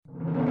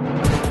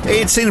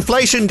It's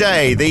inflation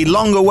day. The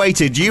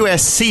long-awaited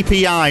US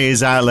CPI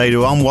is out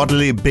later on. What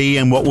will it be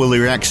and what will the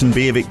reaction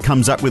be if it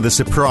comes up with a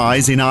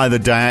surprise in either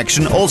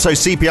direction? Also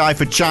CPI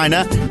for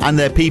China and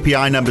their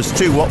PPI numbers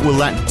too. What will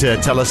that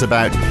tell us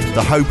about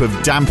the hope of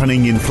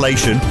dampening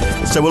inflation?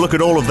 So we'll look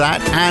at all of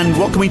that and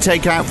what can we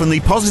take out from the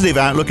positive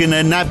outlook in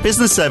a NAB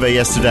business survey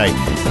yesterday.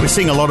 We're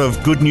seeing a lot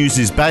of good news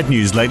is bad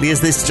news lately.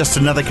 Is this just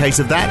another case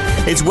of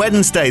that? It's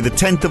Wednesday, the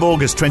 10th of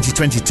August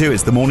 2022.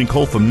 It's the morning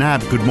call from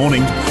NAB. Good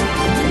morning.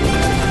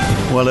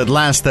 Well, at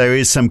last, there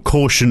is some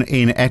caution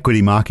in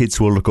equity markets.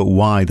 We'll look at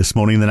why this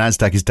morning. The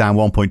Nasdaq is down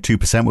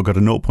 1.2%. We've got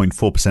a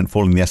 0.4%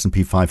 fall in the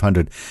S&P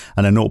 500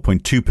 and a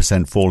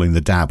 0.2% fall in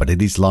the Dow, but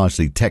it is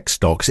largely tech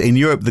stocks. In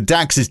Europe, the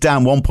DAX is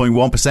down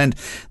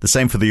 1.1%. The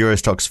same for the Euro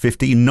Stoxx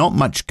 50. Not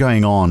much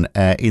going on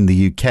in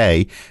the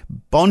UK.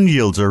 Bond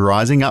yields are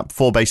rising up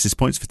 4 basis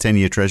points for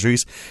 10-year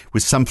treasuries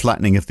with some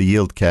flattening of the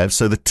yield curve.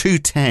 So the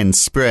 210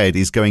 spread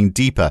is going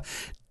deeper,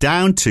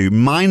 down to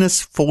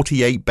minus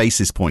 48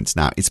 basis points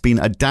now. It's been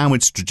a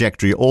downwards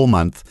trajectory all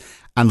month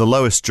and the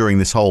lowest during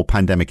this whole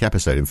pandemic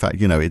episode. In fact,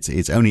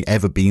 it's only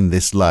ever been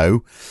this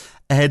low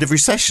ahead of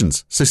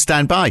recessions. So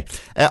stand by.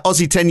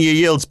 Aussie 10-year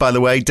yields, by the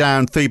way,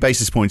 down 3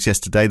 basis points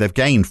yesterday. They've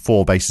gained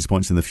 4 basis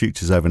points in the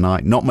futures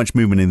overnight. Not much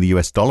movement in the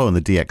US dollar and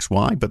the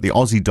DXY, but the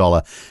Aussie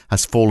dollar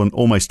has fallen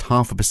almost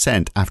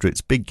 0.5% after its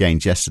big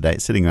gains yesterday.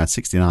 It's sitting around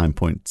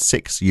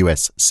 69.6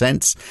 US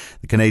cents.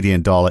 The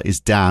Canadian dollar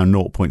is down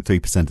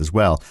 0.3% as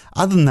well.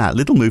 Other than that,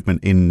 little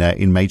movement in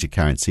major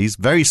currencies.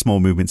 Very small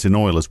movements in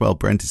oil as well.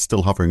 Brent is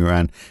still hovering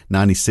around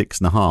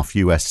 96.5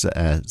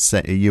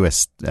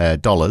 US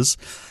dollars.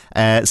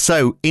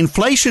 So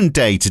inflation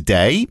day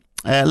today.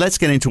 Let's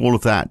get into all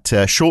of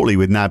that shortly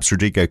with NAB's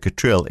Rodrigo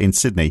Catril in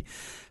Sydney.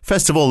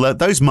 First of all,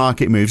 those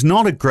market moves,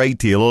 not a great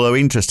deal, although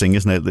interesting,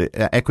 isn't it?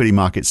 The equity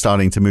market's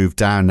starting to move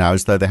down now,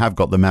 as though they have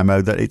got the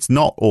memo that it's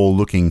not all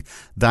looking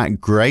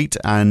that great,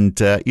 and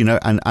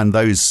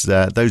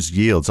those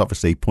yields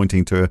obviously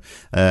pointing to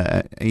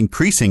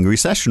increasing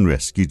recession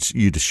risk.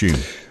 You'd assume.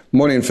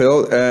 Morning,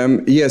 Phil.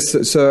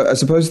 Yes, so I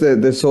suppose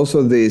that there's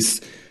also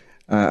this.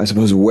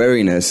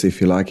 Wariness,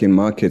 if you like, in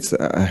markets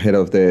ahead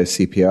of the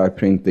CPI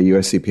print, the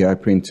US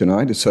CPI print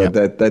tonight. So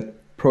that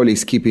probably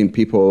is keeping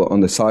people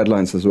on the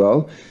sidelines as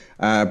well.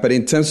 But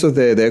in terms of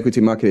the equity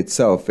market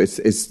itself, it's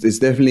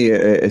definitely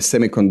a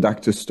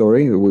semiconductor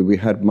story. We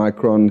had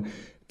Micron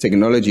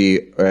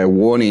Technology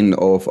warning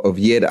of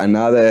yet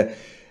another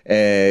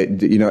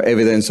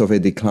evidence of a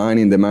decline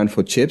in demand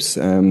for chips.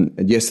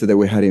 Yesterday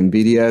we had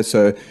NVIDIA.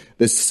 So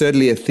there's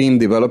certainly a theme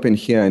developing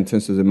here in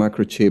terms of the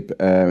microchip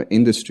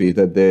industry,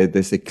 that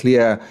there's a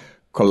clear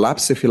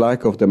collapse, if you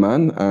like, of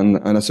demand.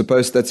 And I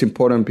suppose that's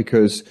important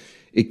because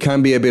it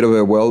can be a bit of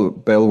a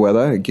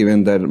bellwether,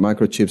 given that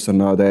microchips are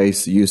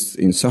nowadays used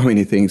in so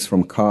many things,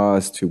 from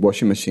cars to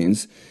washing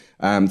machines.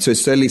 So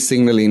it's certainly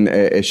signaling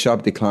a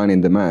sharp decline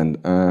in demand,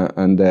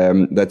 and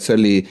that's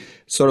certainly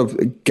sort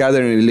of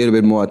gathering a little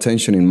bit more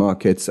attention in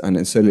markets, and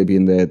it's certainly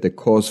been the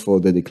cause for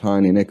the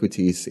decline in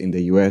equities in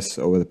the US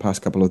over the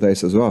past couple of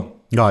days as well.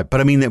 Right,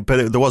 but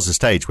there was a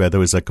stage where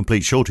there was a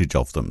complete shortage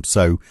of them,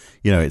 so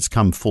it's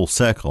come full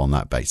circle on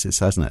that basis,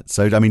 hasn't it?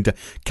 So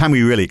can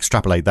we really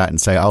extrapolate that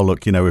and say, oh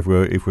look, if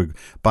we're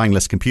buying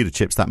less computer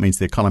chips, that means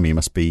the economy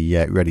must be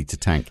ready to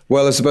tank?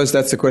 Well, I suppose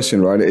that's the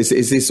question, right? Is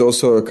this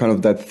also kind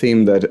of that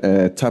theme that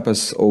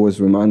Tapas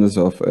always reminds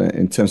us of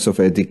in terms of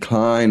a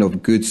decline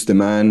of goods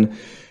demand?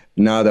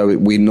 Now that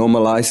we're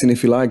normalizing,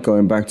 if you like,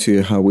 going back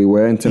to how we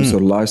were in terms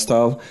of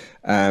lifestyle.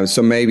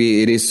 So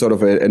maybe it is sort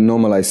of a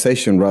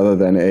normalization rather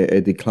than a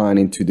decline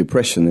into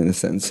depression in a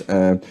sense.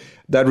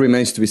 That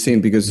remains to be seen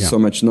because there's so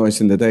much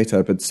noise in the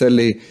data. But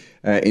certainly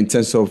in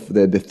terms of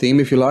the theme,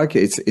 if you like,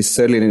 it's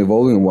certainly an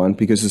evolving one,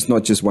 because it's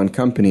not just one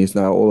company. It's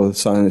now all of a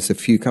sudden it's a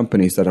few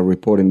companies that are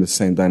reporting the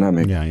same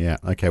dynamic. Yeah.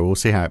 Okay, well, we'll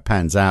see how it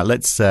pans out.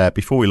 Let's,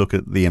 before we look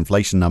at the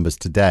inflation numbers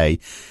today,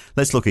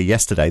 let's look at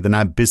yesterday, the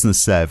NAB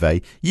business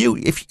survey.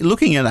 If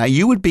looking at that,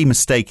 you would be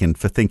mistaken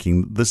for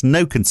thinking there's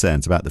no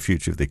concerns about the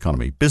future of the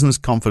economy. Business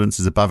confidence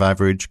is above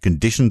average.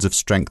 Conditions have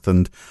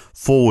strengthened.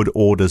 Forward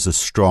orders are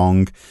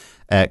strong.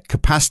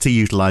 Capacity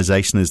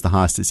utilization is the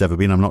highest it's ever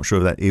been. I'm not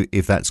sure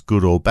if that's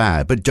good or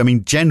bad, but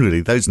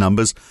generally those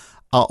numbers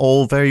are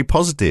all very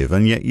positive.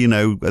 And yet,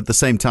 at the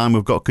same time,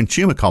 we've got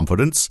consumer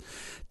confidence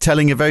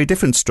telling a very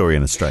different story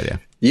in Australia.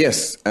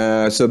 Yes.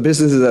 So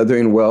businesses are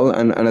doing well.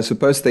 And I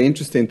suppose the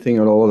interesting thing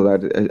of all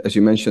of that, as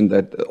you mentioned,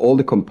 that all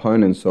the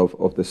components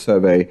of the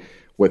survey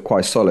were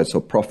quite solid.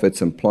 So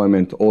profits,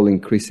 employment, all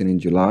increasing in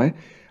July.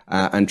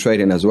 And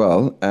trading as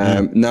well.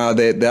 Now,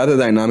 the other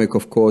dynamic,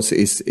 of course,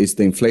 is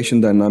the inflation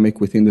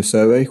dynamic within the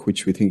survey,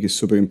 which we think is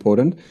super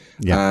important.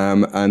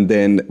 And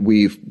then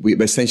we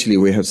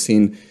have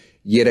seen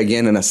yet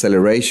again an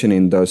acceleration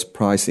in those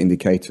price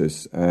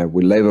indicators,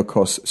 with labor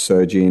costs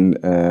surging.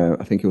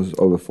 I think it was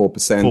over 4%.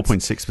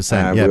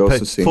 4.6%. Yeah,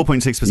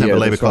 4.6% for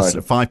labor costs,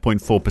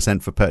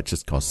 5.4% for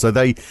purchase costs. So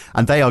they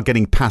are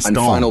getting passed on.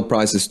 And final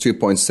price is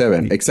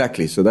 2.7.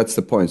 Exactly. So that's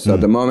the point. So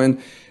at the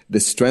moment, the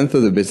strength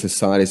of the business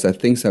side is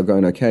that things are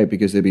going okay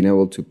because they've been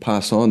able to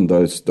pass on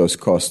those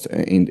costs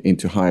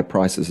into higher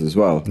prices as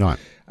well. Right.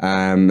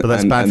 But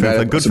that's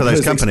good for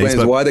those companies.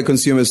 But why the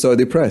consumer is so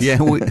depressed? Yeah,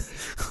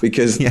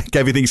 because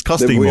everything's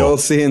costing more. We're all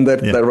seeing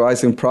that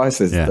rise in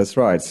prices. Yeah. That's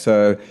right.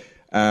 So,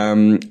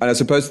 and I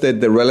suppose that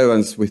the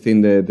relevance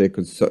within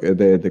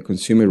the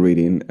consumer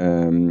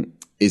reading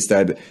is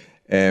that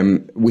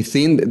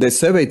within the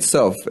survey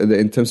itself,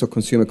 in terms of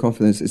consumer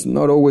confidence, is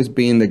not always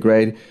being the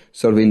great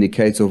sort of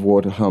indicator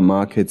of how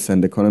markets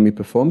and the economy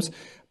performs.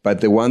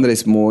 But the one that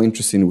is more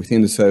interesting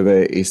within the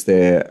survey is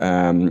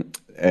the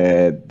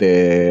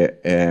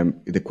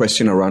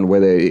question around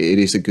whether it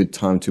is a good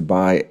time to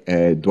buy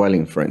a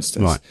dwelling, for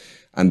instance. Right.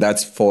 And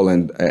that's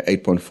fallen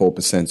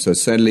 8.4%. So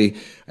certainly,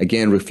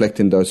 again,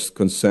 reflecting those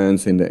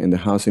concerns in the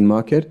housing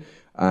market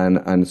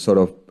and sort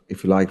of,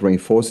 if you like,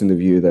 reinforcing the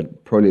view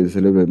that probably there's a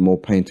little bit more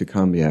pain to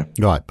come. Yeah,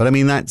 right. But I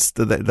mean,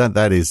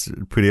 that is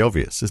pretty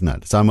obvious, isn't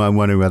it? So I'm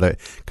wondering whether,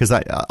 because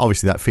that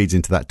obviously that feeds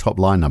into that top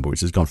line number, which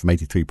has gone from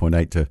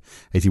 83.8 to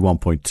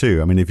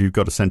 81.2. I mean, if you've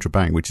got a central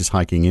bank which is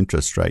hiking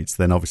interest rates,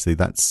 then obviously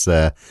that's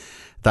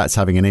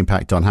having an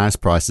impact on house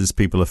prices.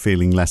 People are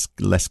feeling less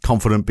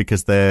confident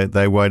because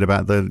they're worried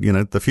about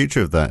the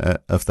future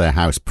of their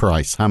house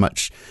price. How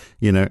much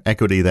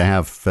equity they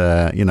have.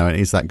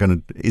 Is that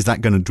going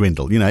to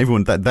dwindle?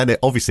 Everyone that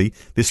obviously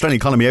the Australian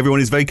economy.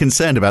 Everyone is very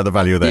concerned about the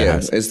value of their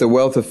house. It's the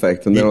wealth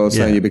effect, and then all of a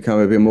sudden you become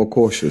a bit more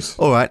cautious.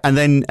 All right, and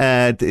then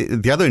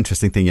the other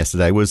interesting thing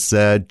yesterday was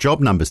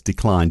job numbers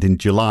declined in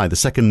July, the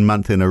second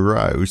month in a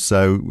row.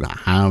 So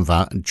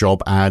have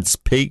job ads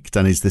peaked,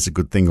 and is this a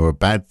good thing or a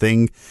bad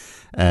thing?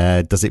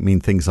 Does it mean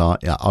things are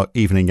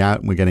evening out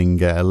and we're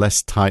getting a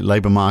less tight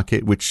labour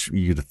market, which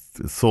you'd have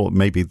thought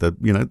maybe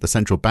the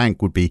central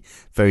bank would be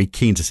very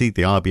keen to see,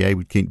 the RBA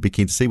would be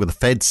keen to see. Well, the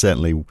Fed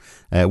certainly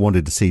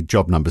wanted to see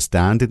job numbers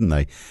down, didn't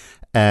they?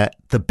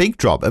 The big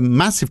drop, a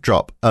massive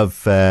drop of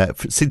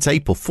since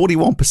April,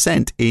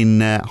 41% in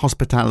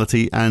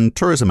hospitality and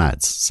tourism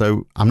ads.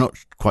 So I'm not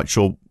quite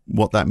sure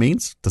what that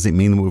means. Does it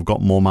mean that we've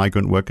got more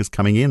migrant workers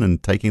coming in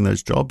and taking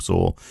those jobs,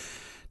 or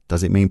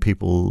does it mean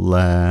people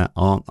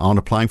aren't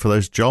applying for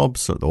those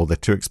jobs, or they're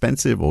too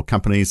expensive, or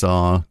companies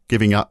are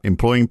giving up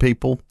employing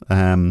people?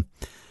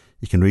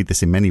 You can read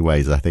this in many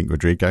ways, I think,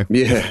 Rodrigo.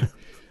 Yeah.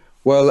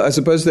 Well, I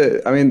suppose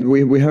that,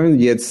 we haven't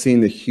yet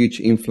seen the huge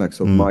influx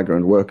of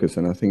migrant workers.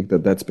 And I think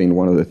that's been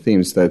one of the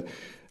themes, that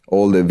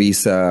all the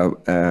visa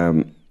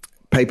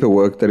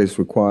paperwork that is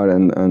required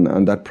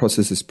and that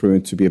process is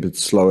proven to be a bit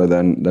slower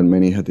than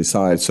many had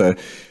desired. So,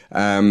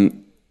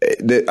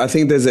 I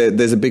think there's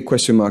a big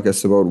question mark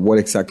as to about what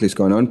exactly is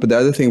going on. But the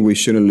other thing we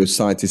shouldn't lose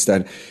sight is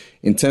that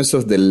in terms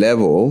of the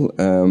level,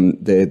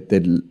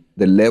 the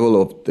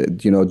level of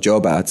the,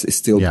 job ads is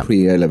still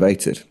pretty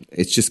elevated.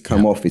 It's just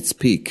come off its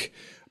peak,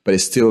 but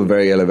it's still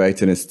very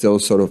elevated. It's still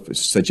sort of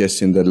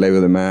suggesting that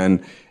labor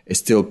demand is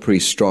still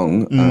pretty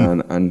strong,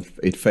 and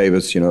it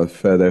favors,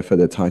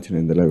 further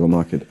tightening the labour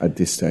market at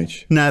this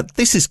stage. Now,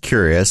 this is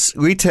curious.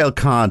 Retail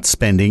card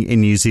spending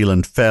in New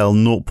Zealand fell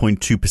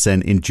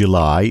 0.2% in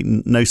July.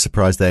 No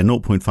surprise there,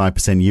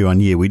 0.5% year on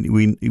year.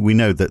 We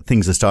know that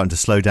things are starting to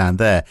slow down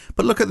there.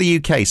 But look at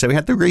the UK. So we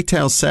had the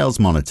retail sales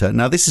monitor.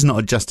 Now, this is not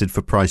adjusted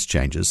for price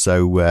changes,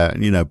 so,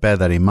 bear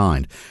that in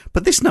mind.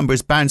 But this number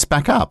has bounced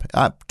back up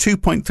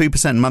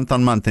 2.3% month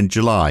on month in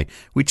July,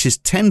 which is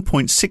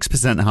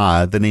 10.6%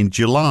 higher than in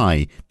July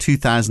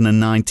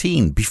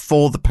 2019,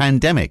 before the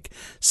pandemic.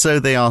 So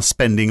they are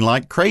spending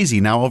like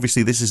crazy. Now,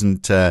 obviously, this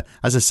isn't, as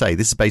I say,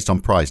 this is based on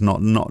price,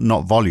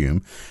 not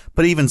volume.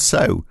 But even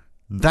so,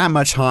 that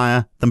much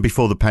higher than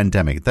before the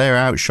pandemic. They're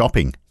out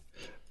shopping.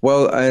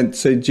 Well, and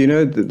so, do you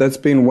know, that's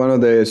been one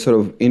of the sort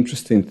of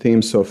interesting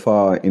themes so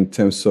far in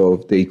terms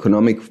of the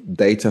economic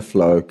data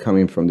flow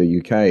coming from the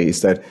UK,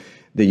 is that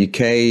the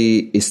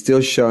UK is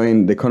still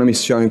showing, the economy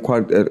is showing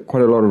quite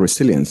a lot of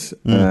resilience.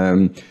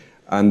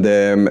 And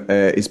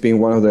it's been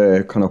one of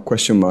the kind of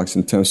question marks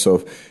in terms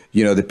of,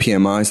 the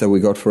PMIs that we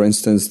got, for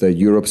instance, that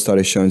Europe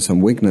started showing some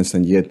weakness,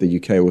 and yet the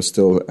UK was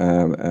still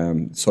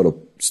sort of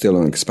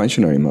still in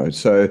expansionary mode.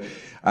 So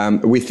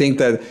we think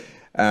that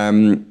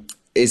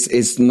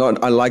it's not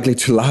unlikely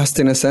to last,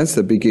 in a sense,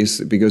 that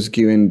because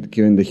given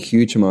the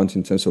huge amount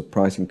in terms of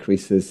price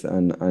increases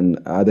and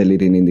other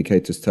leading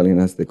indicators telling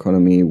us the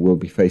economy will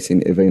be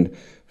facing even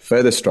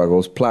further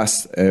struggles,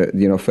 plus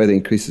further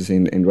increases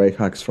in rate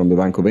hikes from the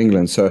Bank of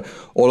England. So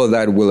all of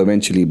that will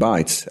eventually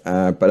bite.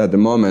 But at the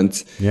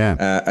moment,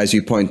 as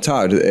you point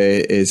out,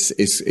 is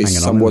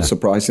somewhat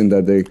surprising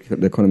that the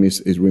economy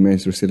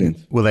remains resilient.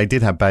 Well, they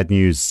did have bad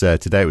news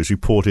today. It was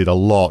reported a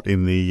lot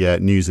in the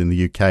news in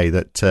the UK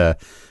that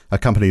a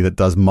company that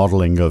does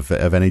modelling of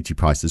energy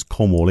prices,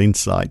 Cornwall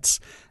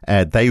Insights,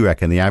 they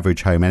reckon the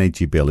average home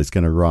energy bill is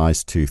going to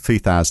rise to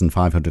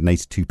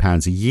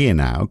 £3,582 a year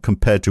now,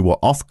 compared to what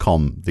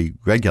Ofcom, the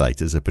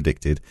regulators, have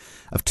predicted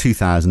of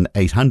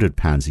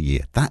 £2,800 a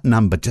year. That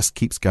number just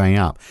keeps going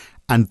up.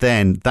 And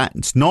then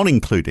that's not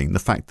including the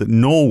fact that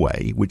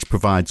Norway, which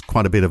provides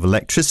quite a bit of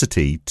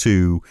electricity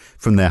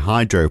from their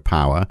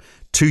hydropower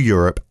to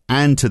Europe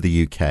and to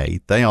the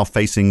UK, they are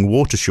facing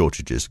water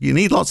shortages. You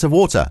need lots of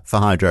water for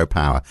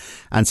hydropower.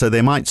 And so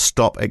they might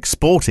stop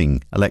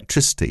exporting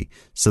electricity.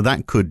 So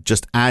that could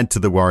just add to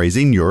the worries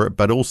in Europe,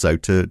 but also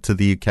to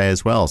the UK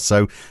as well.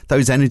 So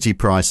those energy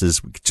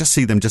prices, we could just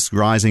see them just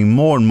rising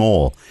more and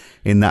more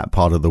in that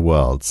part of the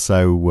world.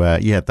 So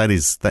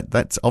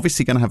that's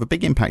obviously going to have a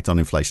big impact on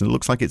inflation. It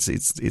looks like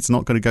it's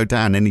not going to go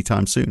down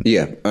anytime soon.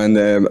 Yeah, and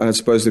I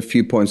suppose a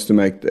few points to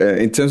make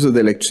in terms of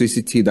the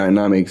electricity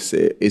dynamics.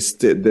 Is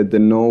the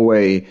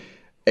Norway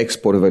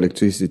export of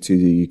electricity to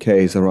the UK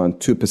is around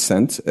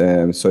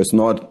 2%. So it's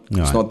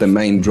not the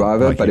main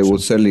driver, but it will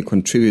certainly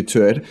contribute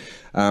to it.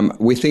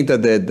 We think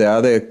that the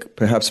other,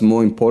 perhaps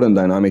more important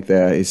dynamic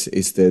there is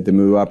the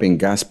move up in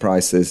gas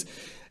prices.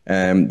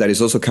 That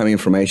is also coming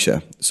from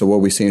Asia. So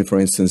what we're seeing, for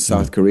instance,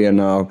 South Korea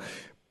now,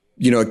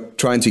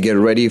 trying to get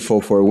ready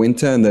for a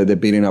winter, and they're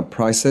bidding up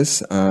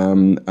prices.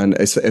 And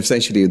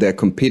essentially they're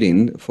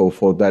competing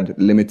for that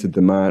limited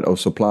demand or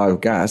supply of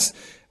gas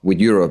with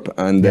Europe.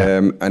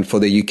 And for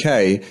the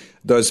UK,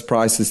 those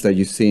prices that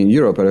you see in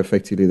Europe are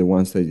effectively the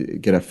ones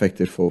that get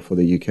affected for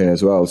the UK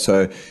as well.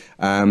 So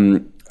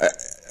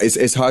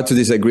it's hard to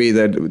disagree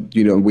that,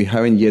 we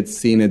haven't yet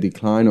seen a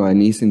decline or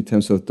an ease in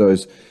terms of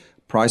those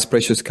price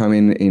pressures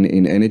coming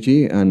in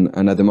energy.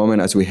 And at the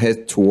moment, as we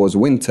head towards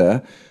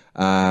winter,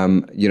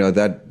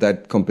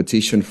 that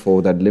competition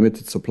for that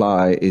limited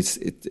supply it's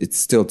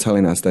still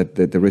telling us that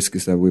the risk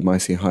is that we might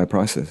see high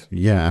prices.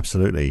 Yeah,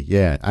 absolutely.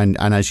 Yeah. And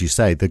as you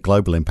say, the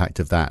global impact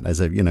of that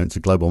it's a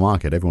global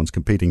market. Everyone's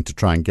competing to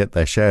try and get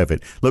their share of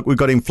it. Look, we've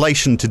got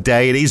inflation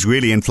today. It is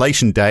really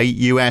inflation day.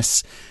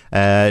 US,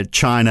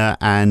 China,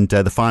 and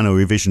the final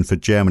revision for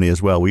Germany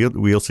as well.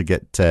 We also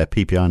get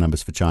PPI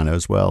numbers for China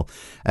as well.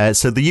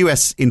 So the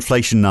US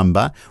inflation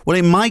number, well,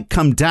 it might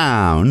come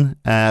down.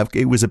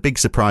 It was a big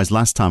surprise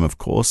last time, of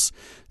course.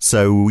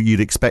 So you'd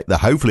expect that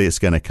hopefully it's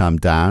going to come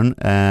down.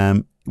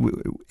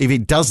 If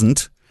it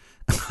doesn't,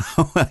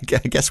 I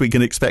guess we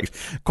can expect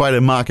quite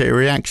a market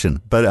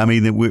reaction. But I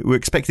mean, we're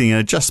expecting an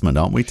adjustment,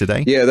 aren't we,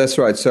 today? Yeah, that's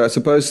right. So I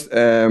suppose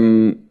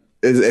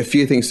there's a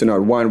few things to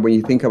note. One, when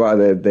you think about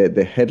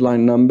the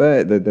headline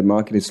number, the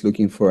market is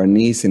looking for an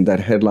ease in that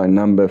headline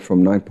number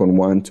from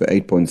 9.1 to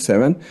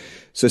 8.7.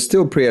 So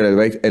still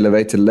pretty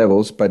elevated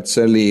levels, but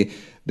certainly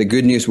the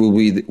good news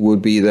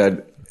would be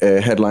that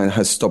headline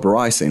has stopped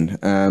rising.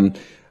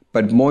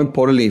 But more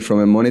importantly,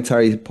 from a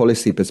monetary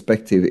policy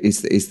perspective,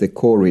 is the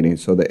core reading,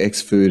 so the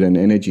ex-food and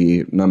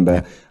energy number.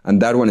 Yeah. And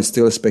that one is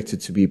still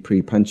expected to be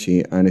pretty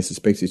punchy, and it's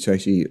expected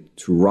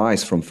to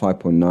rise from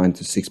 5.9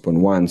 to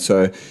 6.1.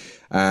 So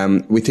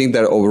we think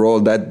that overall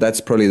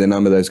that's probably the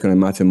number that's going to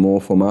matter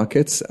more for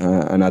markets.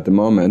 And at the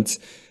moment,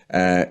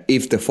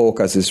 if the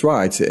forecast is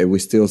right, we're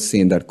still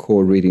seeing that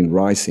core reading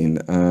rising,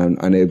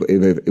 and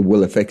it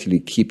will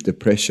effectively keep the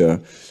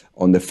pressure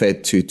on the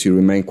Fed to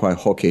remain quite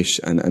hawkish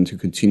and to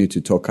continue to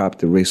talk up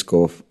the risk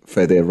of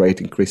further rate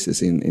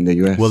increases in the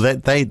US. Well,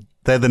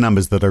 they're the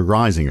numbers that are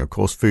rising, of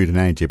course, food and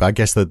energy. But I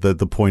guess that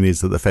the point is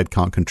that the Fed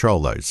can't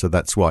control those. So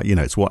that's why,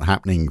 it's what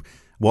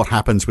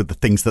happens with the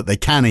things that they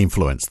can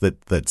influence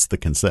that's the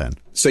concern.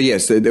 So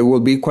yes, there will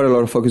be quite a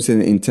lot of focus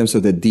in terms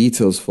of the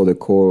details for the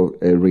core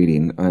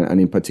reading.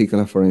 And in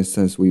particular, for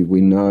instance,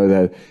 we know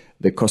that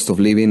the cost of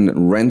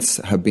living, rents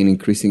have been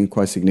increasing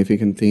quite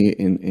significantly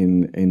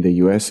in the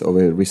US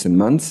over recent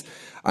months.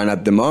 And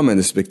at the moment,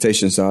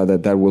 expectations are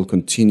that will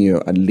continue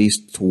at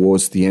least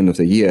towards the end of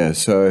the year.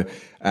 So,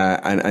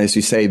 and as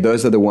you say,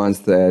 those are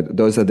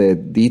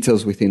the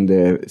details within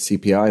the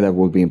CPI that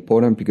will be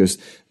important, because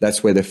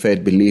that's where the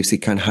Fed believes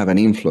it can have an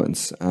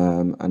influence.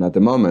 And at the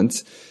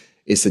moment,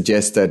 it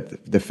suggests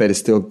that the Fed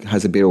still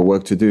has a bit of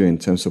work to do in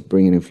terms of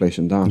bringing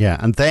inflation down. Yeah,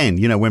 and then,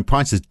 when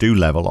prices do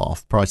level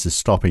off, prices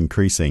stop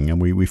increasing,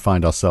 and we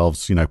find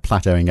ourselves,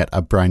 plateauing at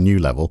a brand new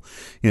level,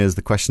 there's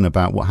the question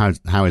about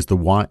how is the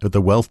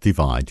wealth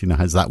divide?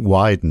 Has that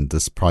widened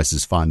as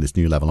prices find this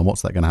new level, and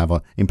what's that going to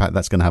have impact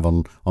that's going to have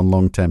on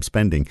long-term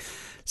spending?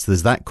 So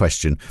there's that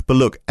question. But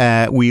look,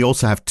 we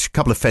also have a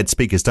couple of Fed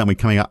speakers, don't we,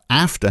 coming up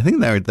after. I think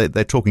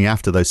they're talking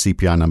after those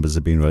CPI numbers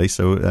have been released.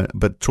 So,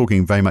 but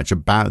talking very much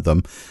about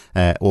them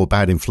or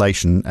about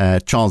inflation.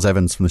 Charles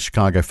Evans from the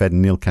Chicago Fed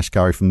and Neil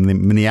Kashkari from the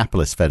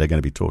Minneapolis Fed are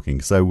going to be talking.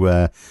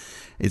 So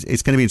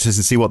it's going to be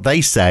interesting to see what they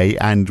say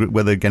and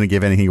whether they're going to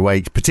give anything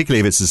away,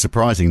 particularly if it's a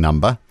surprising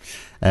number.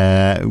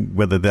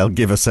 Whether they'll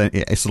give us a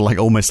sort of like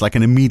almost like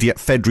an immediate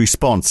Fed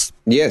response.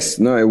 Yes,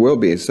 no, it will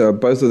be. So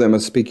both of them are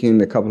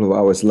speaking a couple of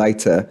hours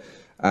later.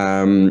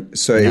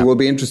 It will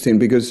be interesting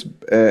because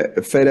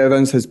Fed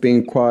Evans has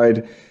been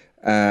quite,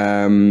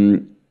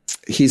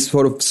 he's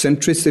sort of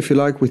centrist, if you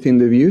like, within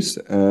the views.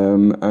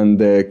 And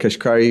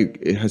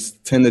Kashkari has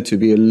tended to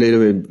be a little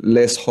bit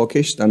less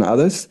hawkish than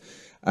others.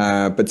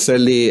 But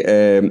certainly,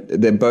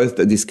 they're both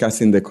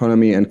discussing the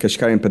economy, and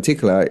Kashkari in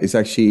particular is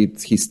actually,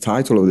 his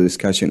title of the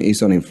discussion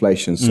is on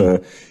inflation.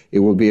 So it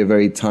will be a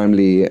very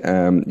timely,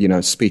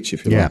 speech,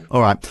 if you like.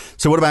 All right.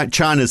 So what about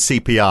China's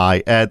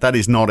CPI? That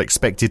is not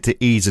expected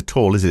to ease at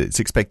all, is it? It's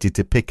expected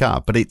to pick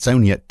up, but it's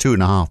only at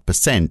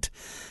 2.5%.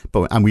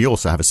 And we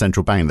also have a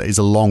central bank that is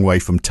a long way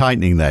from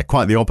tightening there.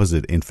 Quite the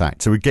opposite, in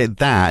fact. So we get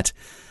that.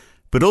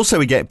 But also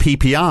we get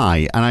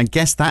PPI, and I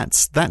guess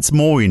that's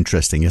more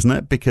interesting, isn't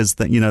it? Because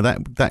that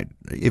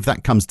if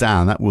that comes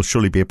down, that will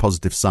surely be a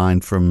positive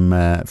sign from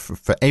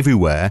for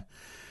everywhere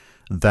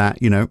that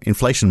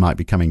inflation might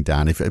be coming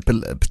down,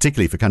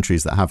 particularly for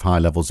countries that have high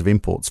levels of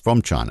imports from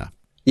China.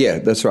 Yeah,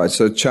 that's right.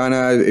 So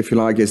China, if you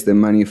like, is the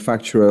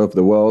manufacturer of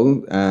the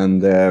world,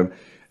 and the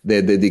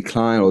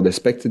decline or the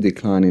expected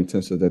decline in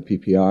terms of the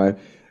PPI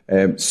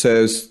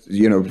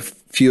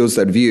fuels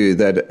that view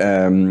that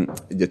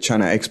the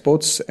China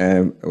exports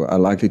are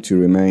likely to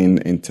remain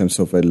in terms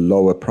of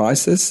lower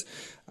prices,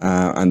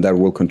 and that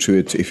will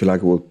contribute, if you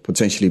like, will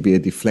potentially be a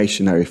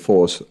deflationary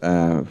force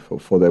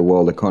for the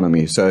world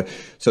economy. So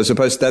I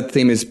suppose that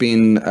theme has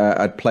been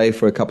at play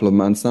for a couple of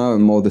months now,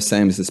 and more the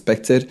same is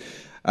expected.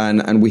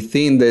 And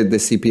within the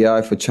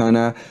CPI for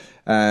China,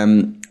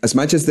 as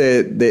much as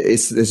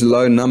there's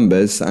low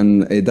numbers,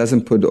 and it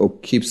doesn't put or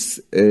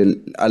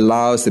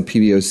allows the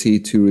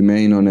PBOC to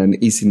remain on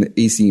an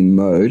easy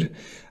mode,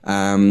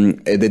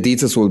 the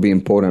details will be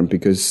important,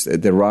 because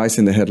the rise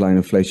in the headline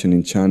inflation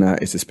in China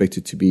is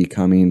expected to be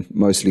coming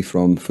mostly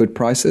from food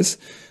prices.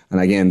 And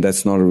again,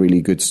 that's not a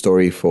really good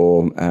story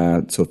for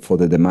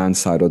the demand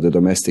side or the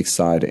domestic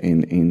side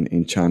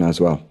in China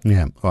as well.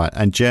 Yeah, right.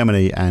 And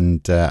Germany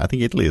and I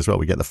think Italy as well.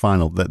 We get the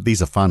final.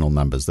 These are final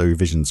numbers, the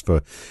revisions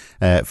for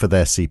their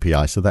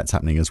CPI. So that's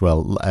happening as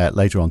well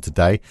later on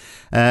today.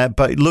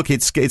 But look,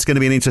 it's going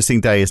to be an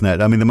interesting day, isn't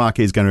it? I mean, the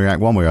market is going to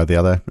react one way or the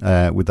other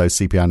with those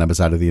CPI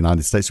numbers out of the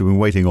United States. We've been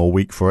waiting all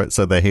week for it,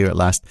 so they're here at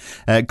last.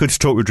 Good to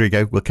talk,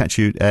 Rodrigo. We'll catch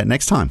you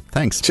next time.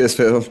 Thanks. Cheers,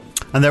 Phil.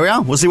 And there we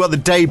are. We'll see what the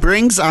day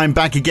brings. I'm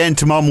back again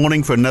tomorrow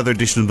morning for another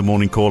edition of The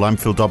Morning Call. I'm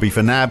Phil Dobbie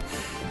for NAB.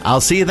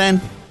 I'll see you then.